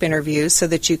Skype interviews so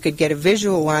that you could get a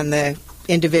visual on the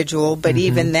individual. But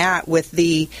even that, with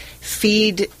the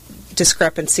feed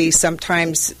discrepancy,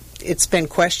 sometimes it's been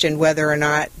questioned whether or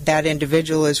not that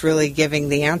individual is really giving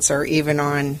the answer, even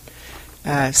on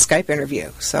Skype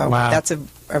interview. So that's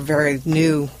a very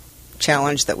new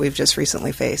challenge that we've just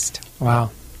recently faced. Wow.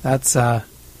 That's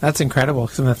incredible.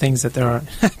 Some of the things that they're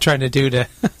trying to do to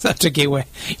such a gateway,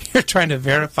 you're trying to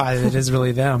verify that it is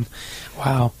really them.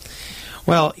 Wow.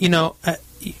 Well,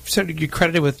 you're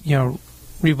credited with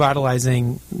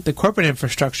revitalizing the corporate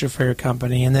infrastructure for your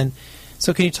company, and then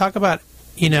so can you talk about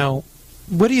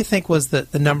what do you think was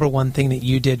the number one thing that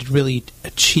you did to really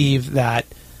achieve that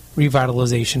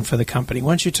revitalization for the company?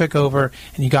 Once you took over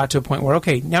and you got to a point where,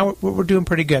 okay, now we're doing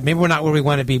pretty good. Maybe we're not where we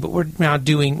want to be, but we're not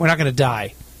going to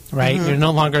die. right? Mm-hmm. You're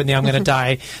no longer in the I'm going to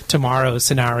die tomorrow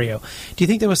scenario. Do you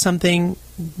think there was something,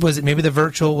 was it maybe the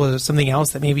virtual, was it something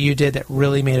else that maybe you did that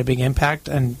really made a big impact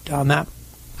on that?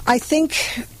 I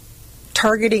think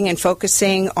targeting and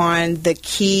focusing on the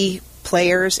key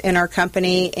players in our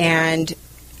company and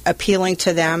appealing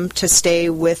to them to stay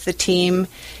with the team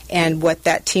and what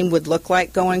that team would look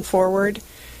like going forward.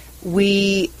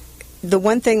 The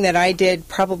one thing that I did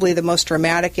probably the most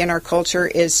dramatic in our culture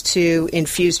is to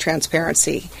infuse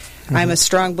transparency. Mm-hmm. I'm a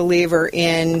strong believer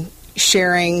in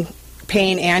sharing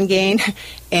pain and gain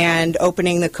and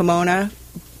opening the kimono,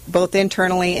 both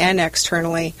internally and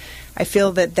externally. I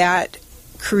feel that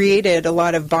created a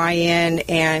lot of buy-in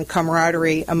and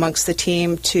camaraderie amongst the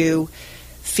team to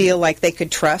feel like they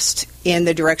could trust in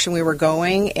the direction we were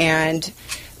going, and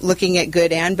looking at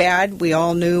good and bad, we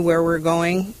all knew where we were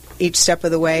going each step of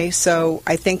the way. So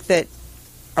I think that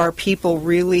our people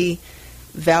really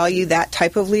value that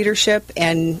type of leadership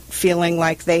and feeling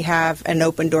like they have an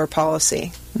open door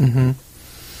policy. Mm-hmm.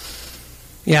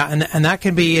 Yeah, and that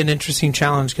can be an interesting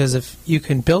challenge, because if you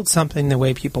can build something the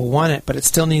way people want it, but it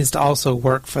still needs to also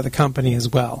work for the company as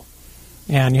well.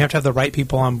 And you have to have the right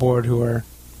people on board who are,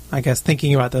 I guess,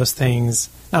 thinking about those things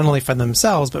not only for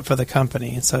themselves but for the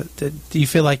company. And so do you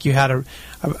feel like you had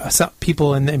some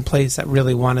people in place that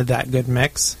really wanted that good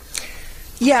mix?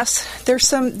 Yes, there's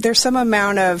some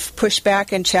amount of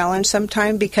pushback and challenge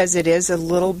sometimes, because it is a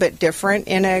little bit different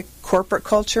in a corporate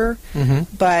culture.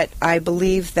 Mm-hmm. But I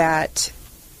believe that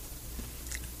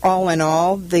all in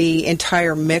all, the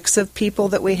entire mix of people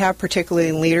that we have, particularly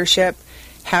in leadership,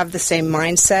 have the same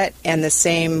mindset and the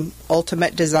same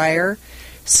ultimate desire.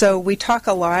 So we talk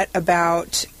a lot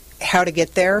about how to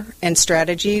get there and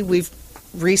strategy. We've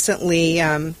recently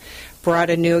brought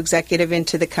a new executive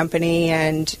into the company,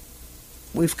 and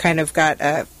we've kind of got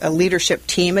a leadership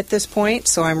team at this point.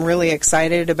 So I'm really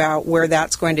excited about where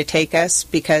that's going to take us,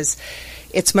 because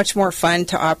it's much more fun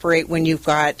to operate when you've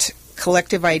got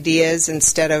collective ideas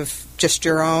instead of just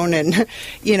your own and,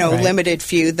 Right. limited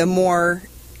few. The more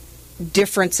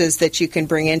differences that you can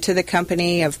bring into the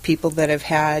company of people that have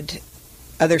had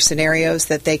other scenarios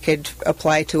that they could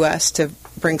apply to us to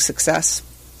bring success,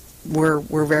 we're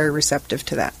very receptive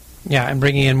to that. Yeah, and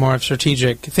bringing in more of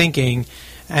strategic thinking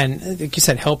and, like you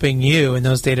said, helping you in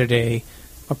those day-to-day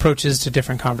approaches to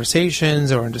different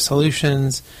conversations or into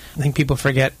solutions. I think people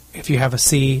forget, if you have a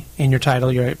C in your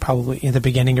title, you're probably, in the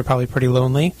beginning, you're probably pretty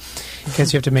lonely,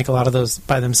 because you have to make a lot of those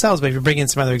by themselves. But if you bring in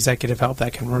some other executive help,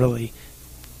 that can really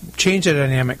change the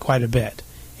dynamic quite a bit.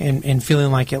 And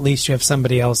feeling like at least you have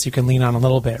somebody else you can lean on a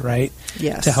little bit, right?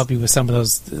 Yes. To help you with some of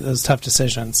those tough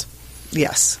decisions.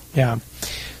 Yes. Yeah.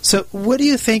 So what do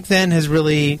you think then has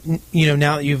really,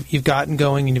 now that you've gotten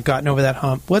going and you've gotten over that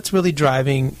hump, what's really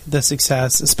driving the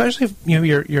success, especially if,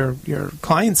 your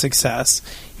client success,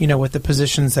 with the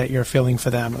positions that you're filling for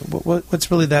them?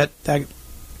 What's really that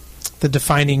the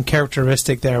defining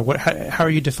characteristic there? How are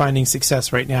you defining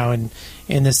success right now in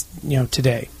this,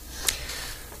 today?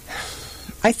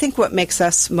 I think what makes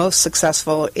us most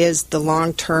successful is the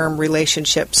long-term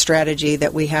relationship strategy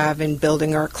that we have in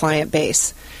building our client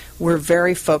base. We're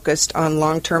very focused on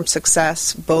long-term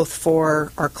success, both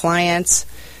for our clients,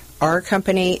 our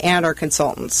company, and our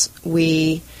consultants.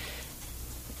 We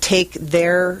take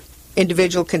their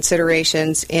individual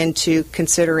considerations into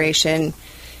consideration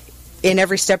in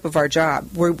every step of our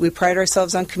job. We pride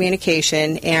ourselves on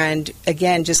communication, and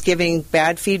again, just giving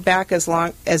bad feedback as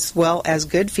well as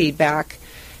good feedback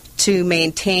to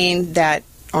maintain that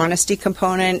honesty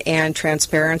component and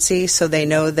transparency, so they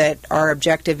know that our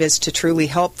objective is to truly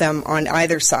help them on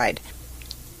either side.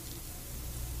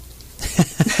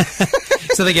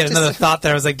 So they get another thought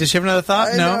there. I was like, does she have another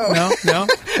thought? No.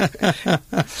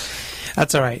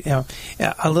 That's all right.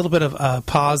 A little bit of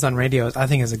pause on radio, I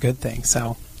think, is a good thing.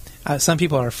 So some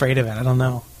people are afraid of it. I don't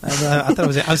know. I thought it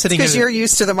was. I was sitting because you're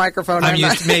used to the microphone. I'm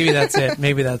used. Maybe that's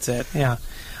it. Yeah.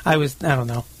 I don't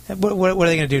know. What are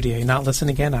they going to do to you? You not listen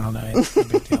again? I don't know. It's a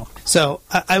big deal. So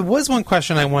I was one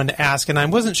question I wanted to ask, and I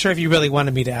wasn't sure if you really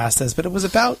wanted me to ask this, but it was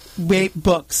about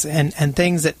books and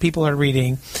things that people are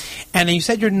reading. And you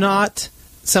said you're not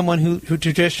someone who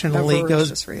traditionally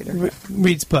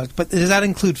reads books, but does that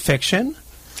include fiction?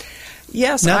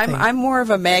 Yes, I'm more of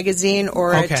a magazine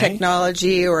or a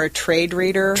technology or a trade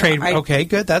reader. Okay,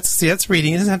 good. That's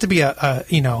reading. It doesn't have to be a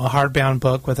hardbound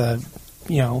book with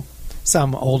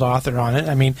some old author on it.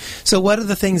 I mean, so what are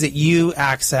the things that you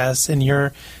access in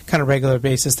your kind of regular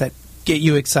basis that get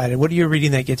you excited? What are you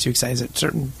reading that gets you excited? Is it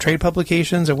certain trade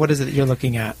publications, or what is it that you're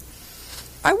looking at?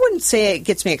 I wouldn't say it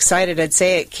gets me excited. I'd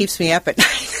say it keeps me up at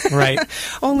night. Right.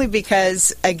 Only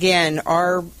because, again,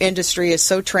 our industry is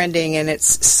so trending and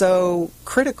it's so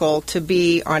critical to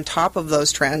be on top of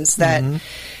those trends that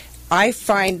I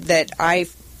find that I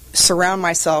surround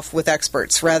myself with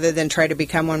experts rather than try to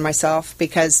become one myself,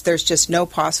 because there's just no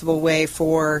possible way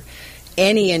for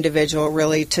any individual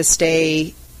really to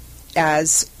stay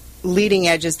as leading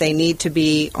edge as they need to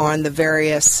be on the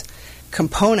various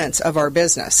components of our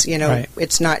business. Right.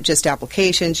 It's not just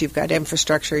applications. You've got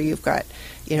infrastructure. You've got,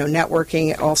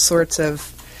 networking, all sorts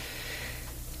of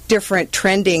different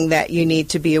trending that you need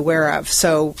to be aware of.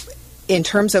 So in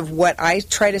terms of what I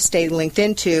try to stay linked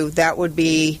into, that would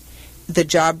be the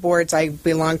job boards. I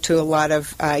belong to a lot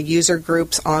of user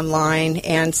groups online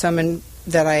and some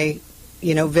that I,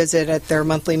 visit at their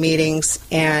monthly meetings.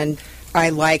 And I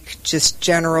like just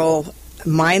general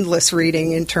mindless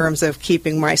reading in terms of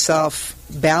keeping myself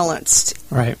balanced.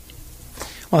 Right.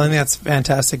 Well, I think that's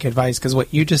fantastic advice, because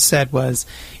what you just said was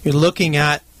you're looking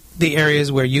at the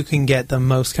areas where you can get the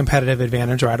most competitive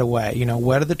advantage right away.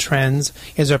 What are the trends?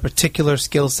 Is there a particular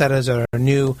skill set? Is there a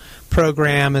new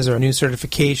program? Is there a new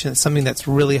certification? It's something that's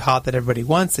really hot that everybody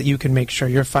wants, that you can make sure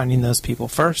you're finding those people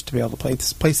first to be able to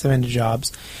place them into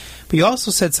jobs. But you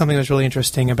also said something that was really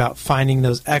interesting about finding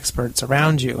those experts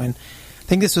around you. And I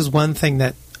think this was one thing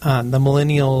that the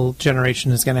millennial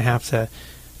generation is going to have to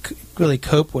really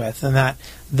cope with, and that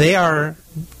they are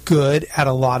good at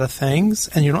a lot of things,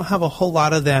 and you don't have a whole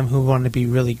lot of them who want to be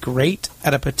really great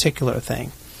at a particular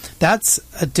thing. That's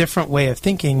a different way of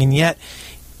thinking, and yet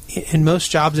in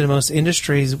most jobs, in most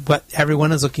industries, what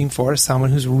everyone is looking for is someone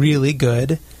who's really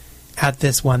good at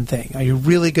this one thing. Are you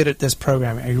really good at this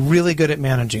programming? Are you really good at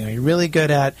managing? Are you really good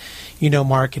at,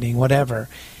 marketing, whatever?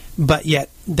 But yet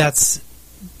that's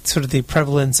sort of the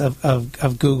prevalence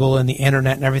of Google and the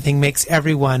internet and everything makes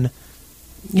everyone,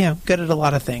 good at a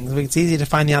lot of things. It's easy to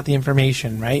find out the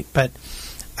information, right? But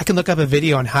I can look up a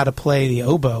video on how to play the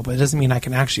oboe, but it doesn't mean I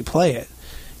can actually play it.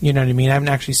 You know what I mean? I haven't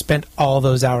actually spent all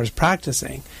those hours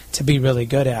practicing to be really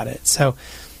good at it. So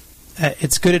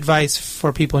it's good advice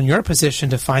for people in your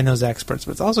position to find those experts,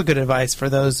 but it's also good advice for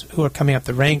those who are coming up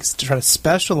the ranks to try to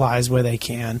specialize where they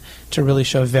can to really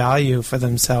show value for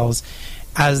themselves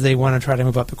as they want to try to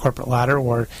move up the corporate ladder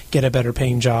or get a better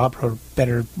paying job or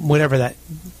better, whatever that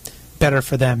better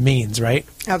for them means, right?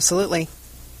 Absolutely.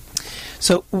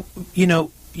 So,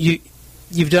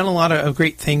 you've done a lot of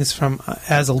great things from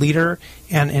as a leader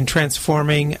and in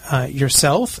transforming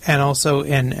yourself and also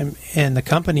in the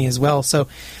company as well. So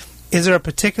is there a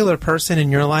particular person in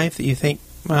your life that you think,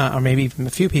 or maybe even a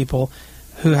few people,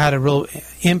 who had a real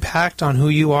impact on who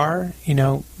you are?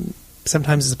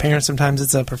 Sometimes it's a parent, sometimes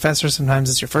it's a professor,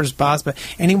 sometimes it's your first boss, but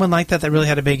anyone like that really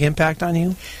had a big impact on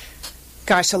you?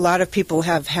 Gosh, a lot of people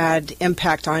have had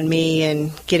impact on me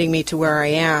and getting me to where I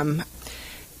am,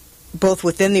 both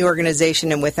within the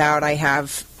organization and without. I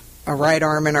have a right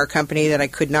arm in our company that I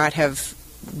could not have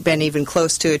been even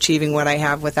close to achieving what I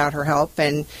have without her help,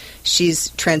 and she's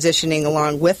transitioning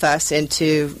along with us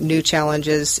into new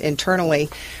challenges internally.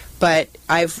 But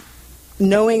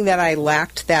knowing that I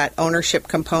lacked that ownership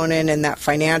component and that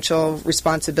financial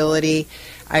responsibility,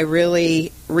 I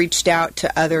really reached out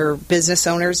to other business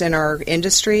owners in our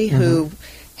industry who,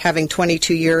 having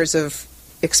 22 years of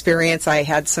experience, I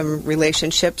had some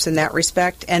relationships in that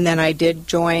respect. And then I did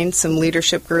join some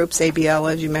leadership groups,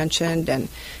 ABL, as you mentioned, and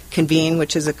Convene,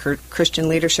 which is a Christian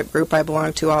leadership group I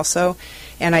belong to also.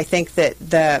 And I think that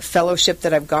the fellowship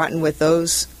that I've gotten with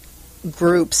those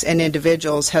groups and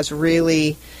individuals has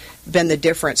really been the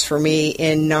difference for me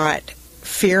in not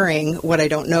fearing what I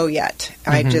don't know yet.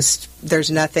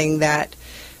 There's nothing that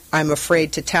I'm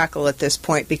afraid to tackle at this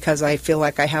point, because I feel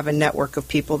like I have a network of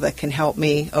people that can help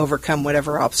me overcome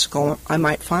whatever obstacle I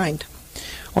might find.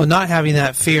 Well, not having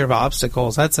that fear of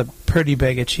obstacles, that's a pretty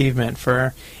big achievement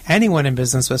for anyone in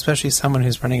business, but especially someone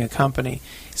who's running a company.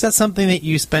 Is that something that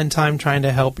you spend time trying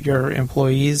to help your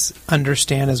employees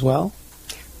understand as well?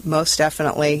 Most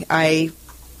definitely.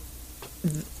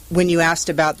 When you asked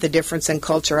about the difference in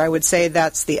culture, I would say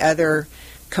that's the other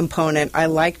component. I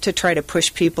like to try to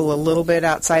push people a little bit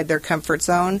outside their comfort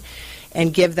zone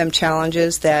and give them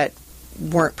challenges that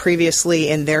weren't previously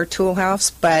in their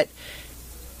toolhouse, but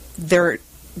they're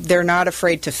not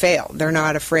afraid to fail. They're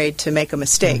not afraid to make a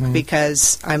mistake,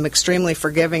 because I'm extremely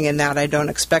forgiving in that I don't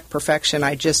expect perfection.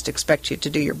 I just expect you to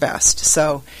do your best.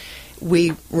 So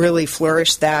we really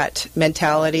flourish that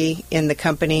mentality in the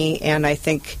company, and I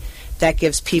think that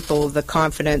gives people the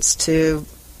confidence to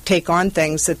take on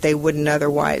things that they wouldn't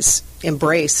otherwise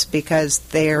embrace, because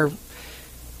they're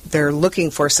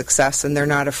looking for success and they're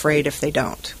not afraid if they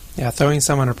don't. Yeah, throwing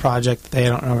someone a project that they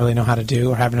don't really know how to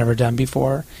do or have never done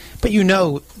before, but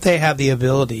they have the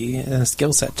ability and the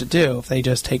skill set to do if they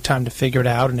just take time to figure it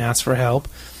out and ask for help.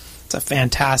 It's a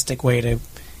fantastic way to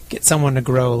get someone to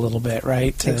grow a little bit,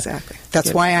 right? Exactly.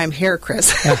 That's why I'm here,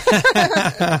 Chris.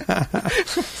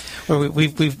 Well,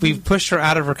 we've pushed her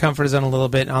out of her comfort zone a little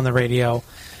bit on the radio,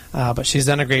 but she's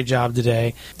done a great job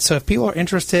today. So if people are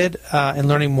interested in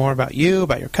learning more about you,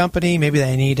 about your company, maybe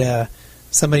they need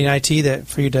somebody in IT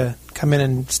for you to come in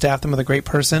and staff them with a great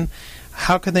person,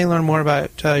 how can they learn more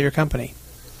about your company?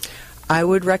 I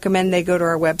would recommend they go to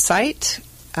our website,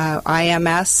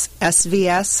 imssvs.com.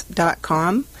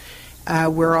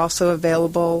 We're also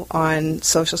available on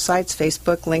social sites,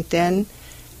 Facebook, LinkedIn.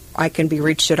 I can be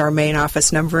reached at our main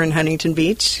office number in Huntington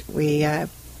Beach. We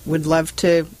would love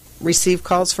to receive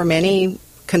calls from any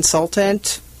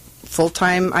consultant,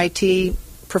 full-time IT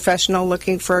professional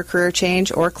looking for a career change,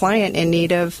 or client in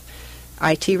need of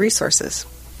IT resources.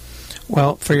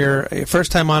 Well, for your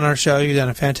first time on our show, you've done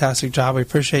a fantastic job. We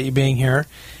appreciate you being here.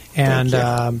 And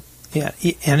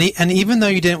and even though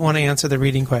you didn't want to answer the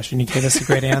reading question, you gave us a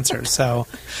great answer. So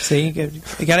you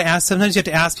got to ask. Sometimes you have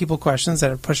to ask people questions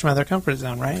that push them out of their comfort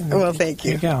zone, right? And well, thank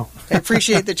you. There you go. I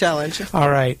appreciate the challenge. All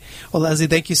right. Well, Leslie,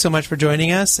 thank you so much for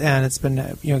joining us, and it's been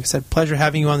like I said, pleasure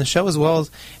having you on the show, as well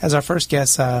as our first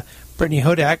guest, Brittany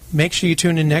Hodak. Make sure you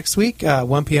tune in next week,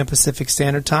 1 p.m. Pacific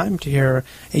Standard Time, to hear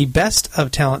a Best of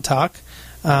Talent Talk.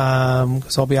 So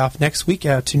I'll be off next week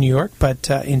to New York, but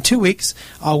in 2 weeks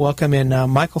I'll welcome in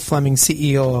Michael Fleming,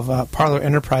 CEO of Parlor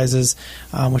Enterprises,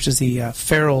 which is the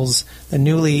Farrell's, the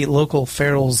newly local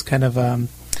Farrell's kind of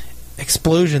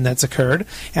explosion that's occurred,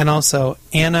 and also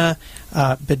Anna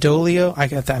Bedolio. I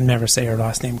never say her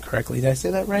last name correctly. Did I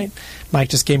say that right? Mike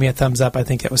just gave me a thumbs up. I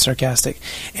think it was sarcastic.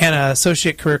 And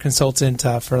associate career consultant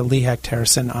for Lehigh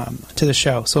Terracin to the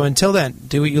show. So until then,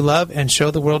 do what you love and show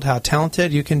the world how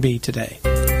talented you can be today.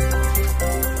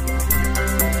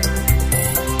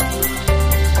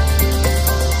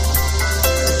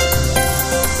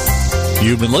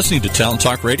 You've been listening to Talent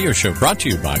Talk Radio Show, brought to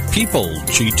you by People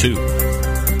G2.